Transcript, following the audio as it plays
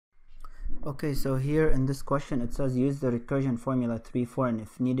Okay, so here in this question it says use the recursion formula 3,4 and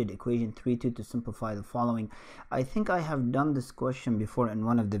if needed equation 3,2 to simplify the following. I think I have done this question before in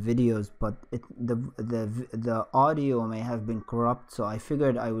one of the videos, but the audio may have been corrupt, so I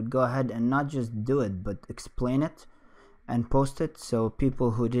figured I would go ahead and not just do it but explain it and post it so people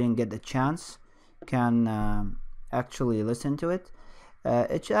who didn't get the chance can actually listen to it.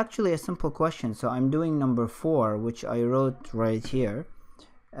 It's actually a simple question, so I'm doing number 4, which I wrote right here.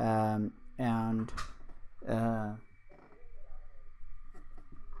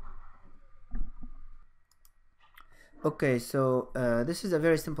 Okay, so this is a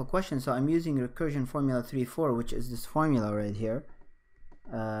very simple question, so I'm using recursion formula 3,4, which is this formula right here.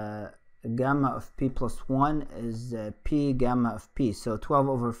 Gamma of p plus 1 is p gamma of p, so 12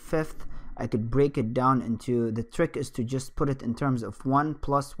 over 5th. I could break it down into, the trick is to just put it in terms of 1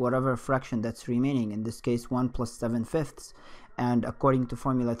 plus whatever fraction that's remaining, in this case 1 plus 7/5, and according to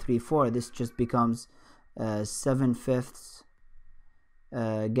formula 3,4 this just becomes 7/5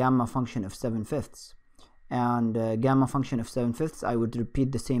 gamma function of 7/5, and gamma function of 7/5 I would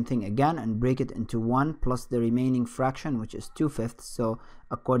repeat the same thing again and break it into 1 plus the remaining fraction, which is 2/5. So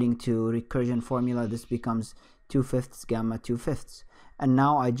according to recursion formula this becomes 2/5 gamma 2/5, and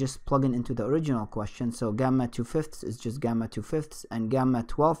now I just plug in into the original question. So gamma 2/5 is just gamma 2/5, and gamma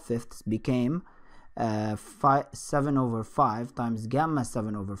 12/5 became 7 over 5 times gamma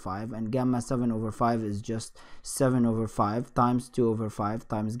 7 over 5, and gamma 7 over 5 is just 7 over 5 times 2 over 5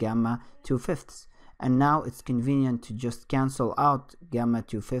 times gamma 2/5. And now it's convenient to just cancel out gamma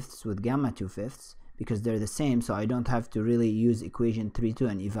 2/5 with gamma 2/5 because they're the same, so I don't have to really use equation 3,2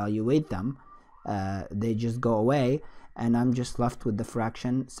 and evaluate them. They just go away, and I'm just left with the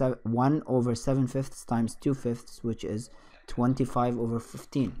fraction 1 over 7/5 times 2/5, which is 25 over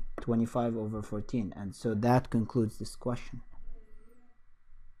 15, 25 over 14. And so that concludes this question.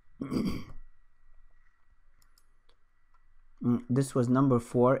 This was number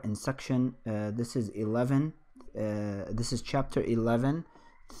 4 in section, this is 11, this is chapter 11,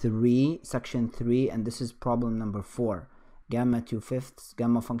 3, section 3, and this is problem number 4. Gamma 2/5,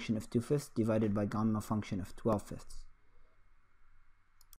 gamma function of 2/5 divided by gamma function of 12/5.